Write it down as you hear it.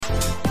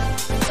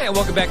And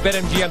welcome back.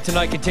 BetMGM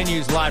Tonight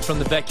continues live from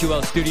the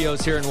BetQL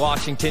studios here in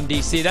Washington,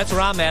 D.C. That's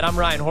where I'm at. I'm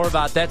Ryan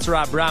Horvath. That's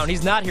Rob Brown.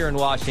 He's not here in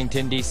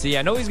Washington, D.C.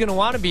 I know he's going to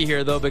want to be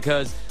here, though,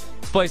 because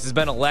this place has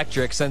been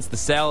electric since the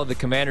sale of the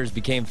Commanders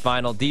became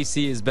final.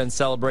 D.C. has been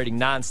celebrating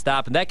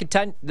nonstop, and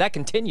that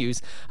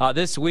continues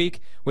this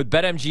week with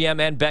BetMGM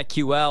and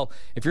BetQL.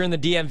 If you're in the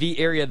DMV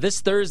area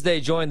this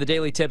Thursday, join the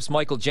Daily Tips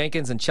Michael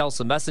Jenkins and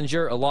Chelsea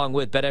Messenger, along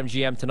with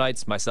BetMGM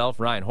Tonight's myself,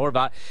 Ryan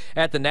Horvath,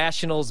 at the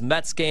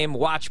Nationals-Mets game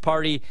watch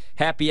party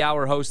happy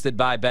hour hosted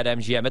by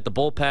BetMGM at the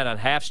Bullpen on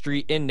Half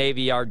Street in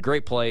Navy Yard.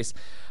 Great place.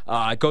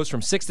 It goes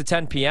from 6 to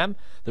 10 p.m.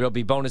 There will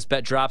be bonus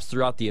bet drops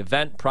throughout the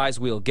event, prize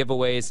wheel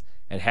giveaways,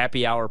 and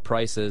happy hour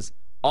prices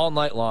all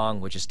night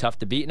long, which is tough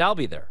to beat. And I'll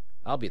be there.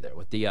 I'll be there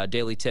with the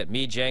Daily Tip.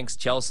 Me, Jenks,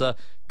 Chelsea.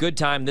 Good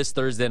time this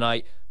Thursday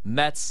night.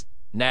 Mets,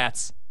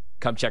 Nats.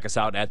 Come check us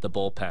out at the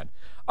Bullpen.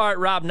 All right,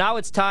 Rob, now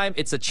it's time.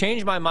 It's a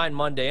Change My Mind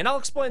Monday, and I'll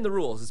explain the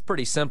rules. It's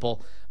pretty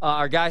simple.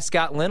 Our guy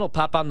Scott Lynn will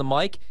pop on the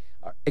mic,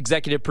 our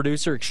executive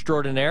producer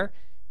extraordinaire,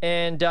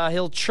 and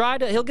he'll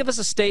give us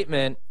a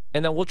statement,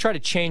 and then we'll try to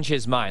change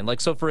his mind. Like,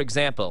 so for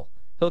example,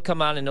 he'll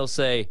come on and he'll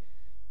say,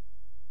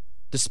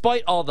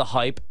 despite all the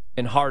hype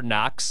and Hard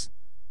Knocks,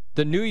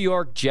 the New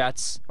York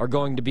Jets are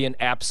going to be an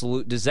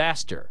absolute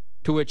disaster.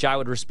 To which I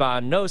would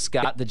respond, no,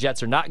 Scott, the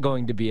Jets are not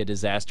going to be a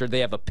disaster.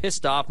 They have a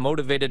pissed-off,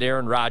 motivated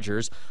Aaron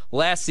Rodgers.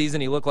 Last season,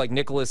 he looked like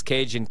Nicolas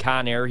Cage in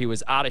Con Air. He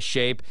was out of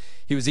shape.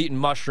 He was eating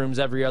mushrooms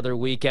every other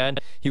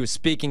weekend. He was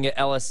speaking at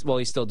LS. Well,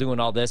 he's still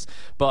doing all this,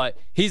 but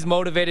he's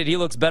motivated. He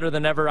looks better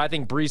than ever. I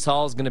think Breece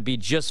Hall is going to be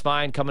just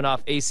fine coming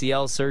off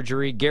ACL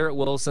surgery. Garrett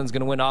Wilson's going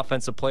to win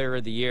Offensive Player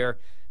of the Year,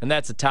 and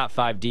that's a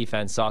top-5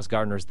 defense. Sauce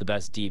Gardner's the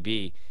best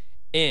DB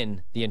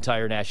in the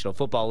entire National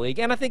Football League,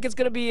 and I think it's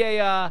going to be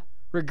a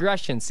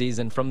regression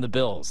season from the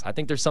Bills. I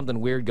think there's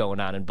something weird going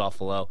on in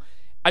Buffalo.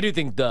 I do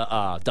think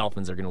the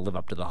Dolphins are going to live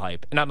up to the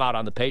hype, and I'm out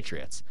on the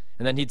Patriots.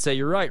 And then he'd say,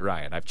 you're right,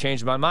 Ryan. I've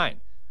changed my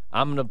mind.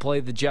 I'm going to play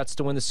the Jets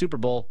to win the Super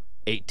Bowl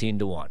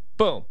 18-1.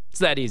 Boom. It's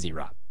that easy,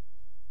 Rob.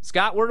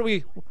 Scott, where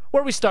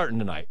are we starting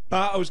tonight?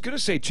 I was going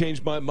to say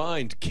change my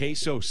mind.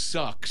 Queso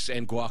sucks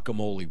and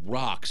guacamole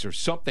rocks or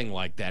something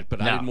like that,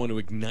 but I didn't want to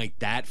ignite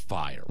that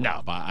fire,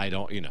 Rob. No. I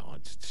don't,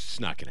 it's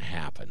not going to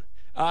happen.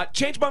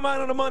 Change my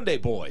mind on a Monday,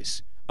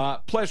 boys.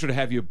 Pleasure to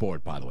have you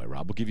aboard, by the way,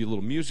 Rob. We'll give you a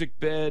little music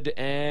bed,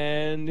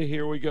 and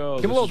here we go.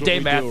 Give him a little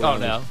Dave Matthews. Oh,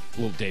 no. A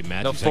little Dave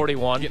Matthews. No,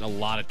 41. I'm getting a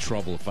lot of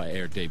trouble if I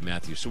air Dave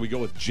Matthews. So we go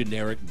with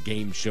generic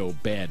game show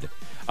bed.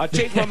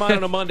 Change my mind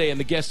on a Monday, and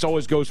the guest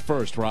always goes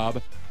first,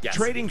 Rob. Yes.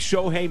 Trading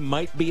Shohei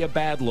might be a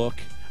bad look,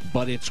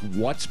 but it's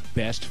what's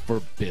best for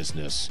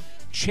business.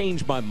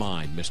 Change my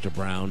mind, Mr.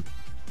 Brown.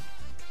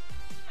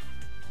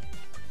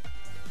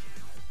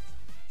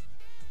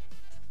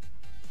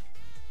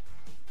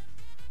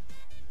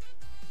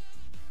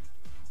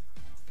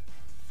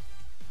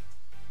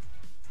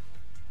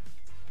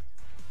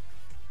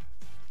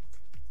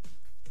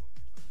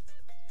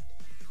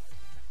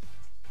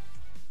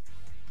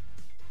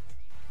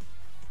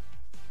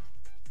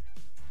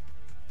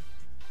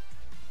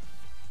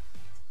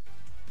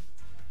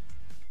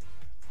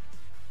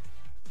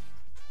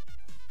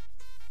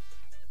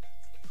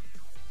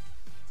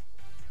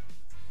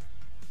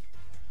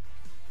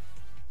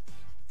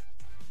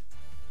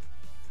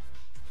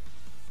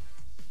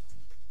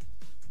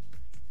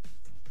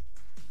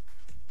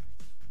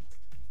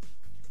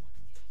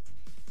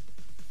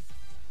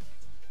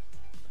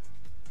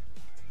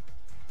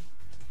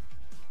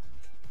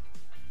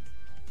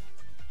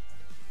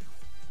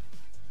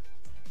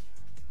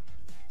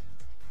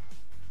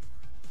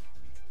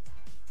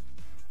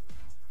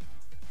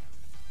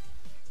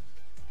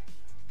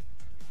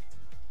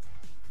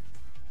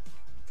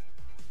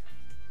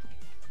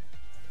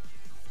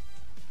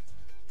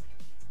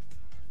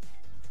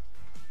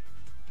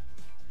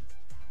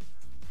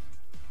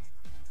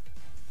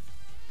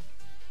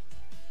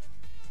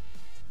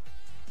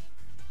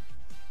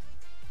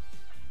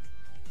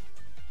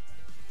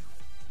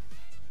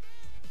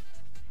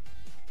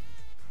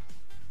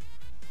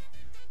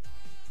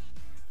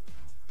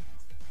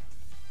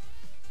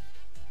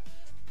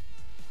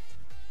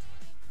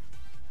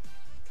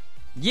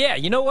 Yeah,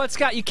 you know what,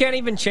 Scott? You can't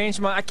even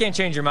I can't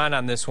change your mind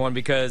on this one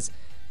because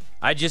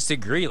I just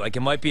agree. Like, it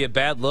might be a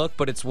bad look,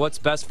 but it's what's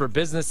best for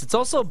business. It's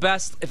also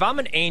best, if I'm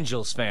an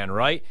Angels fan,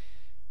 right?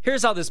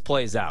 Here's how this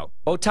plays out.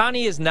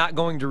 Ohtani is not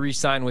going to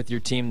re-sign with your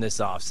team this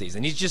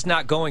offseason. He's just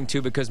not going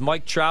to because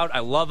Mike Trout, I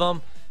love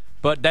him,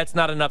 but that's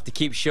not enough to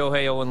keep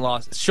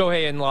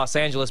Shohei in Los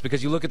Angeles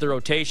because you look at the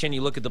rotation,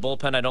 you look at the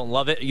bullpen, I don't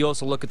love it. You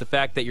also look at the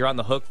fact that you're on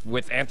the hook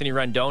with Anthony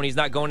Rendon. He's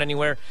not going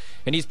anywhere,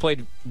 and he's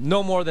played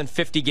no more than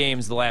 50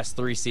 games the last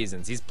 3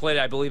 seasons. He's played,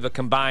 I believe, a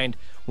combined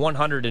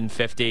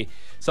 150.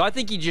 So I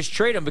think you just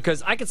trade him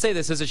because I could say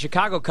this as a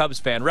Chicago Cubs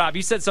fan. Rob,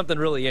 you said something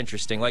really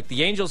interesting. Like,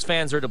 the Angels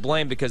fans are to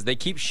blame because they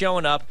keep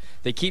showing up,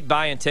 they keep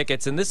buying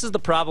tickets, and this is the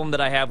problem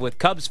that I have with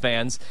Cubs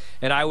fans,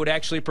 and I would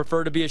actually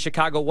prefer to be a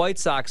Chicago White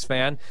Sox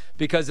fan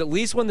because at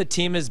least when the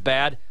team is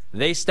bad,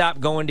 they stop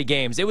going to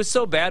games. It was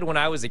so bad when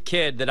I was a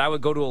kid that I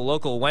would go to a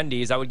local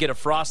Wendy's, I would get a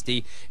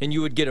Frosty, and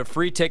you would get a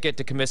free ticket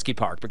to Comiskey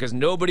Park because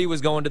nobody was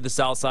going to the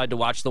South Side to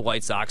watch the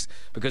White Sox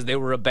because they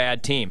were a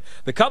bad team.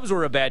 The Cubs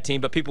were a bad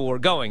team, but people were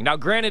going. Now,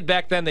 granted,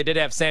 back then they did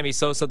have Sammy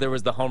Sosa. There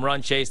was the home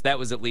run chase. That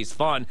was at least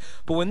fun.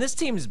 But when this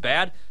team's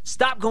bad,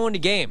 stop going to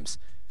games.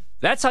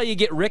 That's how you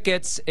get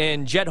Ricketts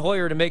and Jed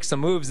Hoyer to make some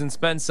moves and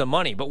spend some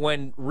money. But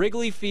when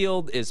Wrigley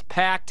Field is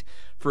packed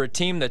for a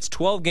team that's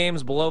 12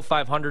 games below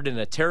 500 in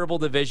a terrible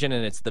division,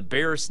 and it's the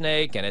Bear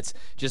Snake, and it's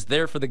just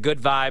there for the good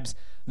vibes,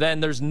 then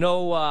there's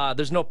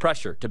no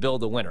pressure to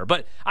build a winner.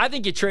 But I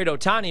think you trade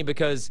Ohtani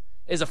because,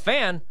 as a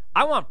fan,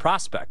 I want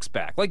prospects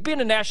back. Like, being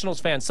a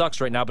Nationals fan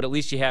sucks right now, but at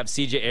least you have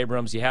C.J.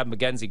 Abrams, you have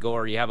Mackenzie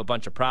Gore, you have a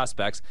bunch of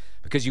prospects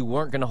because you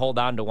weren't going to hold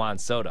on to Juan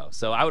Soto.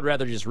 So I would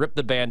rather just rip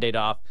the Band-Aid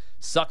off,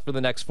 suck for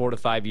the next 4 to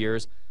 5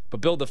 years,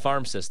 but build the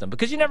farm system.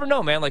 Because you never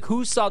know, man. Like,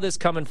 who saw this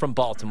coming from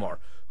Baltimore?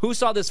 Who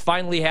saw this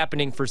finally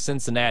happening for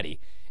Cincinnati?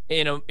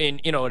 In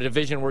a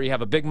division where you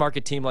have a big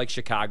market team like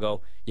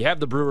Chicago, you have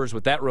the Brewers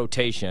with that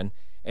rotation,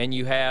 and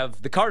you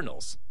have the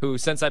Cardinals, who,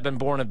 since I've been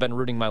born, have been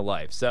rooting my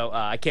life. So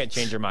I can't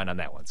change your mind on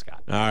that one,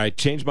 Scott. All right,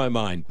 change my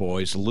mind,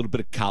 boys. A little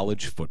bit of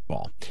college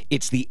football.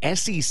 It's the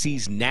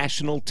SEC's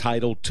national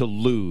title to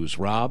lose,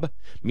 Rob,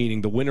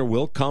 meaning the winner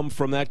will come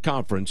from that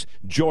conference.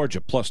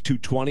 Georgia, plus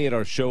 220 at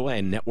our show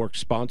and network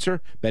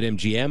sponsor.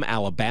 BetMGM,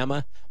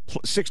 Alabama,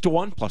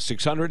 6-1, plus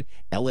 600.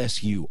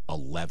 LSU,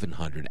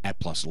 1,100 at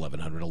plus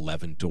 1,100,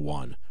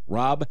 11-1.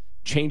 Rob,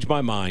 change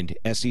my mind.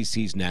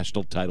 SEC's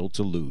national title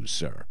to lose,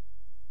 sir.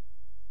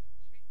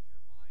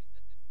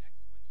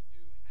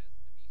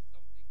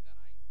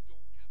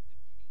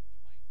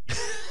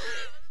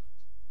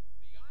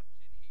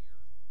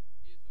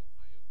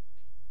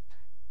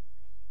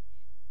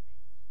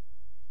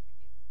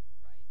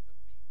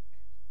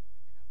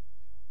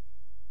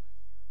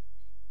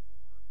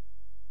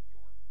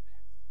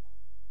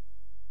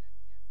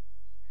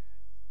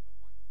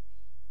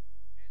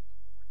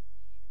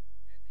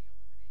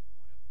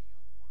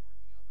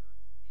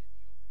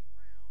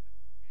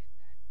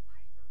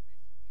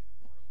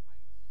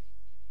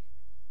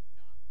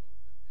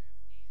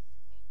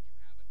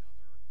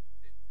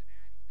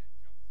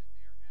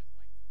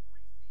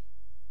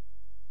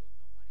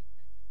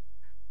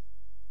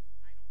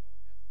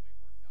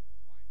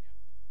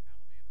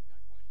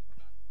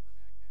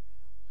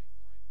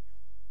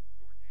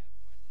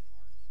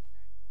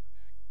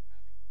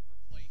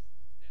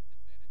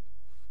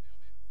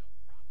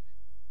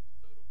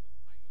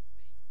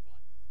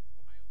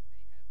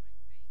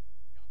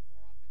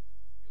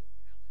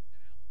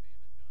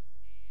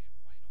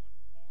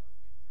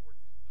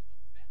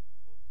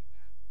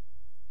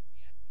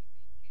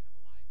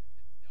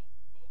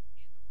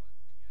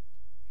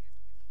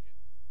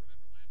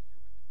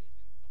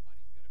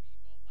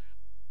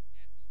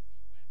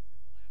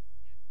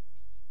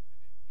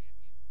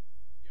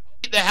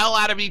 The hell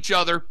out of each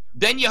other.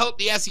 Then you hope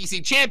the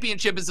SEC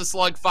championship is a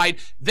slug fight.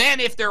 Then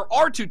if there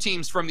are two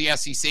teams from the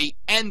SEC,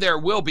 and there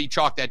will be,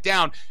 chalk that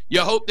down,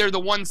 you hope they're the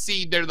 1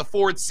 seed, they're the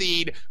 4th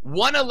seed.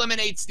 One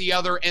eliminates the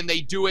other, and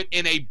they do it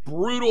in a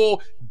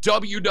brutal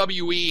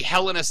WWE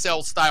Hell in a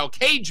Cell style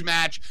cage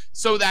match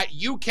so that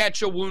you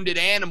catch a wounded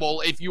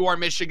animal if you are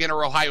Michigan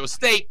or Ohio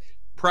State,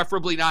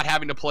 preferably not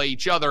having to play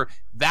each other.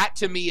 That,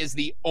 to me, is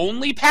the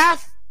only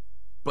path,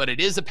 but it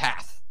is a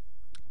path.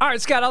 All right,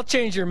 Scott, I'll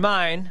change your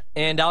mind,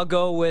 and I'll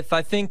go with,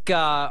 I think,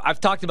 I've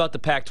talked about the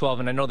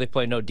Pac-12, and I know they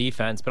play no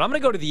defense, but I'm going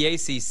to go to the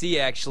ACC,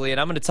 actually, and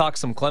I'm going to talk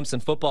some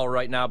Clemson football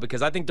right now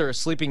because I think they're a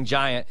sleeping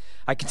giant.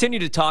 I continue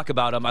to talk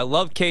about them. I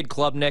love Cade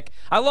Klubnik.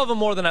 I love him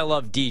more than I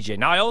love DJ.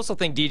 Now, I also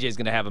think DJ is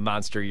going to have a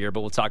monster year,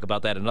 but we'll talk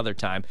about that another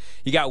time.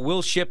 You got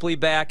Will Shipley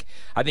back.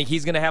 I think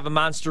he's going to have a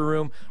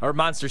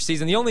monster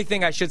season. The only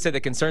thing I should say that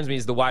concerns me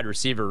is the wide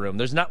receiver room.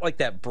 There's not like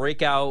that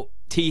breakout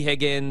T.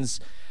 Higgins,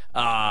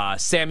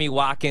 Sammy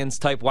Watkins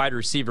type wide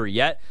receiver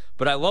yet,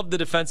 but I love the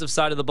defensive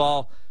side of the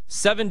ball.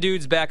 7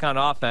 dudes back on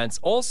offense.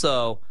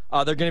 Also,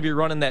 they're going to be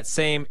running that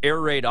same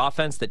air raid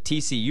offense that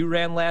TCU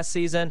ran last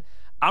season.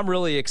 I'm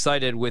really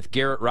excited with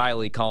Garrett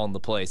Riley calling the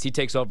plays. He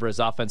takes over as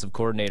offensive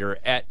coordinator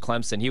at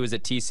Clemson. He was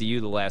at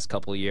TCU the last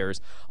couple of years.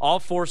 All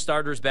 4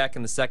 starters back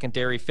in the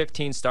secondary,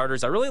 15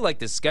 starters. I really like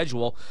this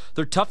schedule.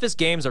 Their toughest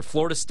games are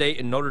Florida State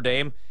and Notre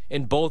Dame,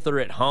 and both are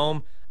at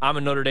home. I'm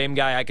a Notre Dame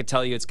guy. I could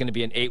tell you it's going to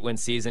be an 8-win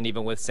season,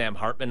 even with Sam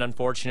Hartman,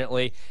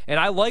 unfortunately. And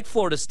I like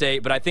Florida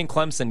State, but I think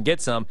Clemson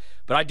gets them.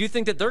 But I do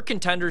think that they're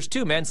contenders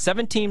too, man.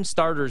 17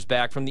 starters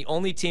back from the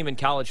only team in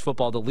college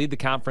football to lead the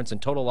conference in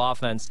total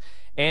offense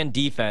and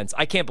defense.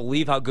 I can't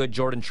believe how good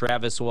Jordan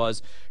Travis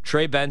was.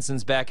 Trey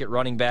Benson's back at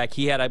running back.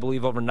 He had, I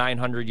believe, over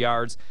 900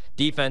 yards.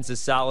 Defense is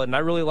solid, and I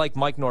really like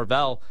Mike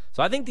Norvell.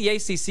 So I think the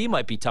ACC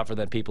might be tougher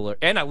than people are.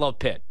 And I love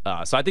Pitt.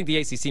 So I think the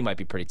ACC might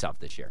be pretty tough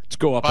this year. Let's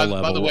go up a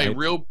level. By the way,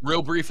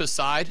 real brief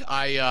aside,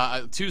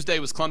 Tuesday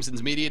was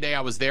Clemson's media day.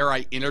 I was there.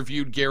 I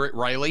interviewed Garrett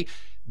Riley.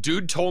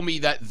 Dude told me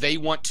that they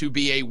want to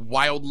be a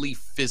wildly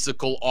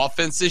physical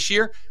offense this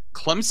year.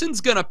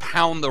 Clemson's going to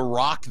pound the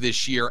rock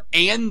this year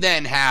and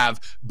then have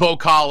Bo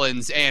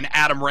Collins and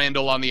Adam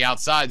Randall on the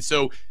outside.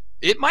 So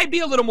it might be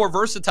a little more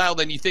versatile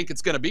than you think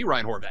it's going to be,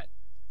 Ryan Horvat.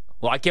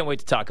 Well, I can't wait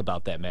to talk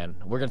about that, man.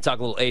 We're going to talk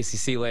a little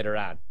ACC later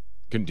on.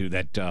 Can do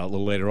that a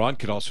little later on.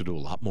 Could also do a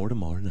lot more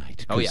tomorrow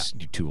night. Oh, yeah.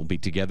 You two will be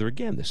together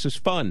again. This is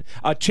fun.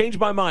 Change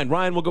my mind.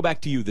 Ryan, we'll go back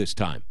to you this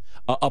time.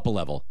 Up a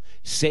level.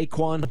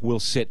 Saquon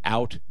will sit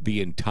out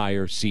the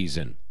entire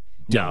season.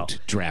 Don't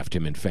draft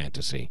him in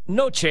fantasy.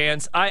 No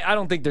chance. I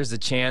don't think there's a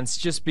chance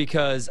just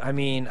because, I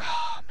mean,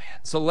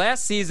 so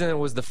last season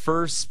was the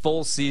first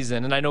full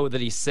season, and I know that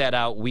he sat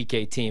out week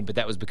 18, but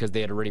that was because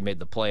they had already made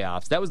the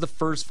playoffs. That was the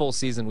first full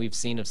season we've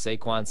seen of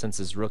Saquon since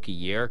his rookie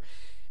year.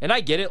 And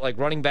I get it, like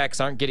running backs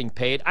aren't getting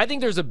paid. I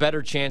think there's a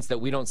better chance that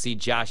we don't see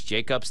Josh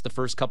Jacobs the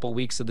first couple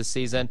weeks of the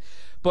season.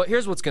 But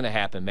here's what's going to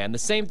happen, man. The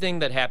same thing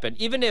that happened,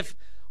 even if,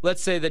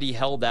 let's say that he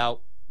held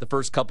out the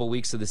first couple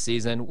weeks of the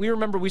season.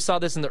 We saw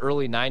this in the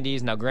early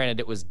 90s. Now, granted,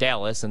 it was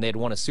Dallas, and they had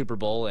won a Super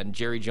Bowl, and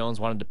Jerry Jones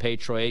wanted to pay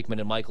Troy Aikman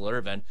and Michael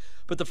Irvin.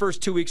 But the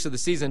first 2 weeks of the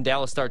season,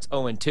 Dallas starts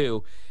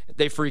 0-2.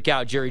 They freak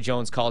out. Jerry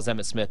Jones calls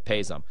Emmitt Smith,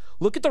 pays them.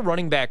 Look at the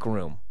running back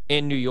room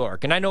in New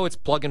York. And I know it's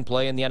plug and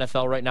play in the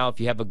NFL right now if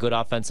you have a good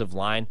offensive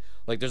line.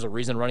 Like, there's a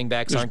reason running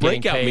backs aren't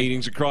getting paid. There's breakout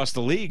meetings across the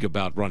league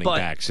about running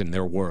backs and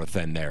their worth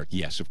and their,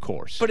 yes, of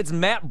course. But it's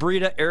Matt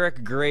Breida,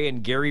 Eric Gray,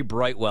 and Gary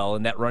Brightwell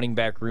in that running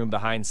back room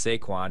behind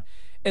Saquon.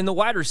 And the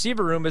wide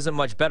receiver room isn't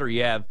much better.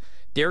 You have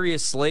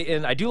Darius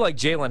Slayton. I do like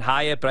Jalen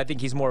Hyatt, but I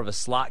think he's more of a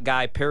slot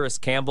guy. Paris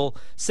Campbell.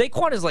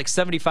 Saquon is like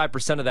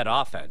 75% of that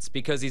offense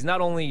because he's not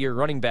only your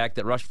running back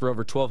that rushed for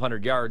over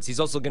 1,200 yards,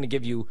 he's also going to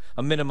give you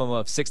a minimum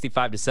of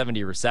 65 to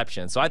 70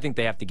 receptions. So I think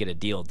they have to get a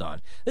deal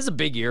done. This is a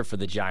big year for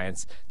the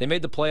Giants. They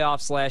made the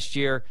playoffs last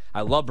year.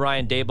 I love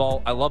Brian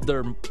Daboll. I love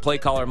their play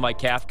caller, Mike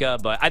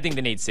Kafka, but I think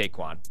they need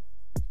Saquon.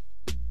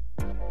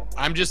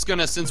 I'm just going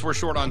to, since we're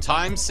short on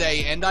time,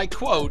 say, and I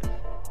quote,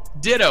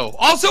 ditto.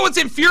 Also, it's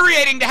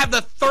infuriating to have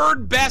the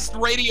third best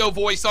radio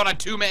voice on a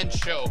two-man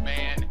show,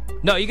 man.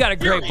 No, you got a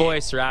great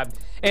voice, Rob.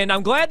 And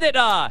I'm glad that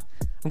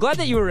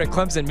you were at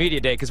Clemson Media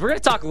Day because we're going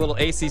to talk a little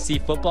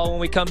ACC football when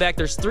we come back.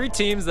 There's 3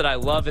 teams that I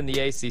love in the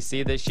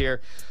ACC this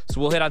year,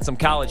 so we'll hit on some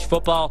college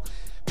football.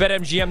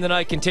 BetMGM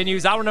tonight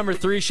continues. Hour number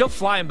 3, she'll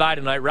flying by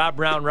tonight. Rob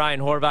Brown, Ryan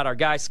Horvat, our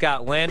guy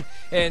Scott Lynn.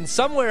 And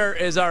somewhere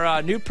is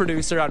our new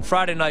producer on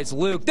Friday nights,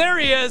 Luke. There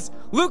he is.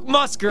 Luke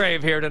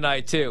Musgrave here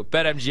tonight, too.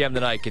 BetMGM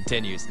tonight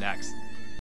continues next.